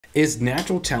Is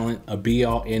natural talent a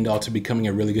be-all, end-all to becoming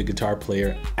a really good guitar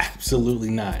player? Absolutely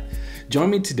not. Join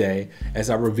me today as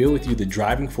I reveal with you the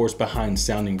driving force behind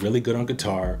sounding really good on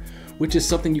guitar, which is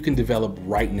something you can develop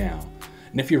right now.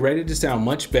 And if you're ready to sound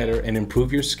much better and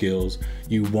improve your skills,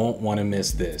 you won't want to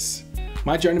miss this.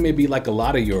 My journey may be like a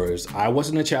lot of yours. I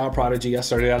wasn't a child prodigy. I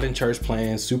started out in church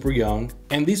playing super young.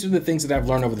 And these are the things that I've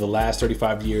learned over the last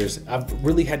 35 years. I've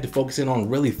really had to focus in on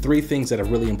really 3 things that have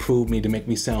really improved me to make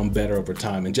me sound better over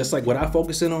time. And just like what I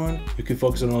focus in on, you can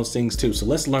focus on those things too. So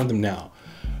let's learn them now.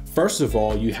 First of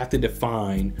all, you have to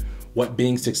define what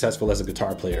being successful as a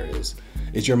guitar player is.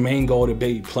 Is your main goal to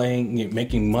be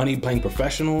making money playing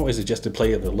professional? Is it just to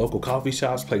play at the local coffee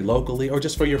shops, play locally, or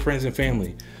just for your friends and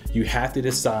family? You have to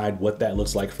decide what that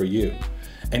looks like for you.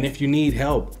 And if you need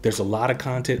help, there's a lot of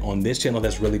content on this channel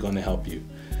that's really going to help you.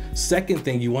 Second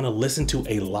thing, you want to listen to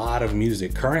a lot of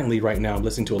music. Currently, right now, I'm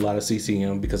listening to a lot of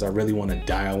CCM because I really want to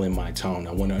dial in my tone.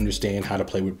 I want to understand how to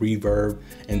play with reverb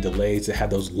and delays to have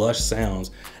those lush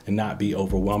sounds and not be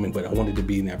overwhelming, but I wanted to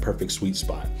be in that perfect sweet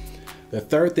spot. The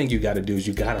third thing you got to do is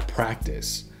you got to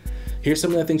practice. Here's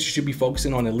some of the things you should be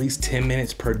focusing on at least 10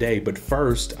 minutes per day. But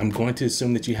first, I'm going to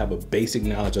assume that you have a basic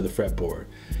knowledge of the fretboard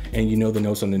and you know the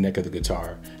notes on the neck of the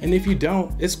guitar. And if you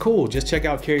don't, it's cool. Just check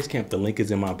out Kerry's Camp. The link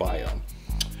is in my bio.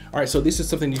 All right, so this is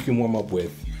something you can warm up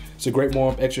with. It's a great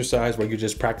warm-up exercise where you're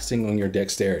just practicing on your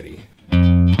dexterity.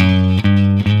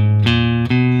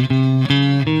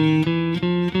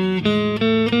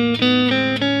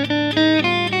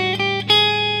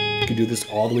 Do this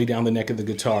all the way down the neck of the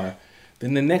guitar.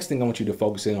 Then the next thing I want you to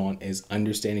focus in on is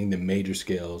understanding the major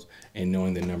scales and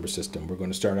knowing the number system. We're going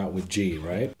to start out with G,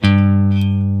 right?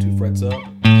 2 frets up,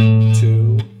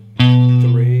 2,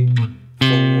 3,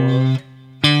 4,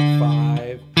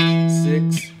 5,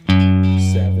 6,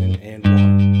 7, and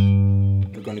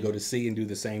 1. We're going to go to C and do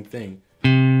the same thing.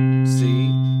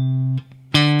 C,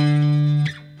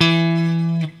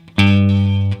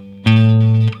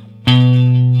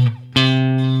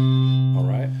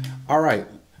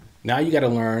 now you got to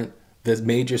learn the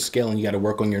major scale and you got to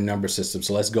work on your number system.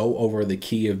 So let's go over the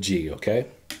key of G, okay?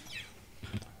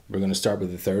 We're going to start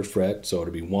with the 3rd fret. So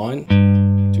it'll be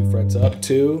 1, 2 frets up,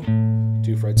 2,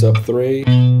 2 frets up, 3.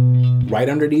 Right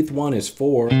underneath 1 is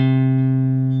 4.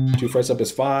 2 frets up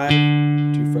is 5.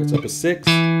 2 frets up is 6.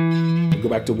 We go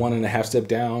back to 1.5 step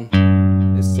down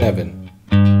is 7.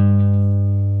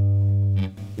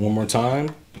 One more time.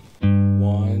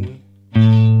 1,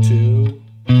 2,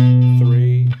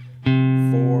 3,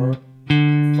 4,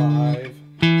 5,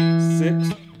 6,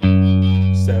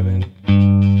 7,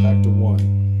 back to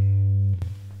 1.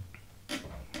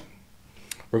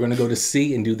 We're going to go to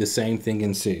C and do the same thing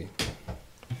in C.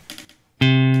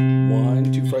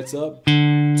 1, 2 frets up,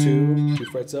 2, 2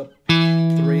 frets up, 3,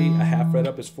 a half fret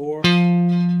up is 4.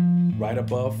 Right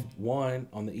above 1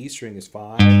 on the E string is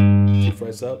 5, 2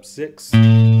 frets up, 6,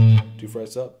 2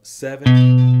 frets up,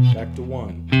 7, back to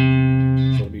 1.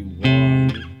 So it'll be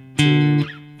 1, 2,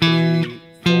 3,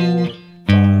 4,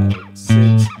 5,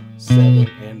 6, 7,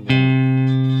 and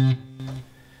 1.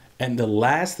 And the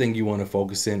last thing you want to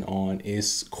focus in on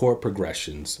is chord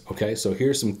progressions. Okay, so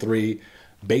here's some 3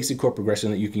 basic chord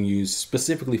progressions that you can use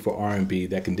specifically for R&B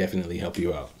that can definitely help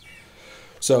you out.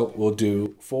 So we'll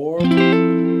do 4,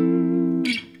 2,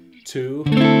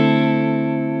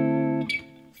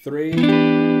 3,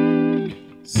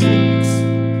 6,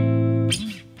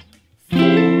 4,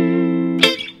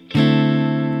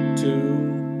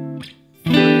 2,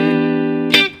 3,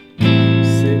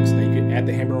 6. Now you can add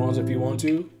the hammer-ons if you want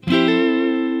to.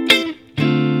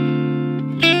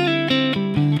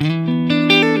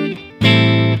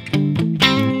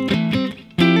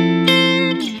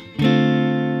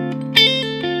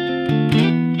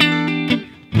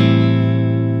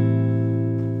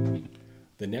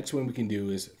 The next one we can do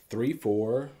is 3,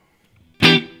 4,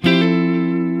 and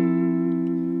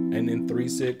then 3,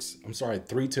 6. I'm sorry,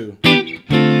 3, 2.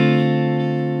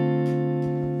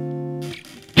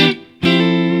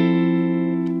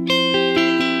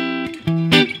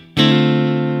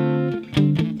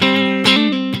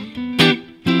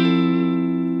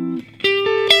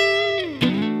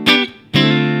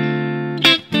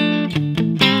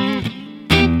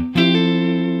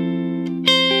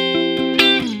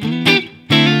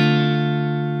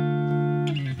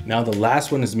 Now the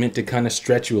last one is meant to kind of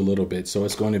stretch you a little bit, so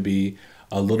it's going to be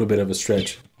a little bit of a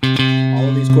stretch. All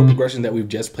of these chord progressions that we've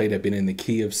just played have been in the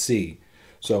key of C.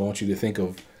 So I want you to think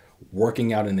of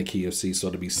working out in the key of C. So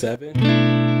it'll be 7, 3,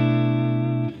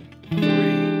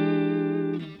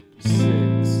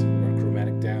 6, or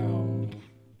chromatic down,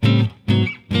 5,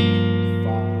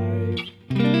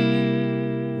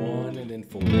 1, and then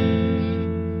 4.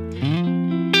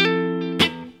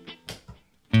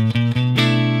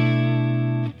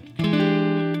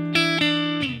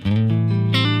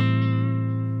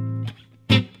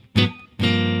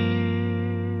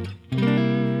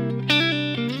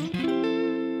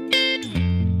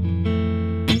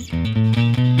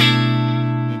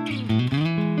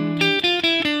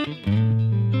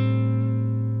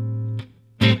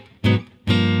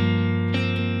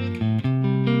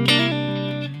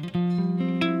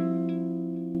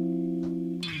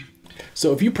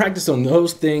 So if you practice on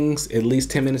those things at least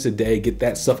 10 minutes a day, get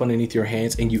that stuff underneath your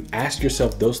hands, and you ask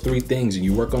yourself those 3 things and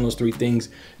you work on those 3 things,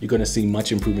 you're gonna see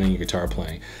much improvement in your guitar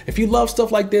playing. If you love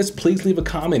stuff like this, please leave a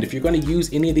comment. If you're gonna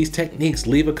use any of these techniques,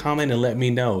 leave a comment and let me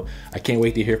know. I can't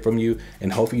wait to hear from you,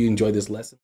 and hopefully you enjoyed this lesson.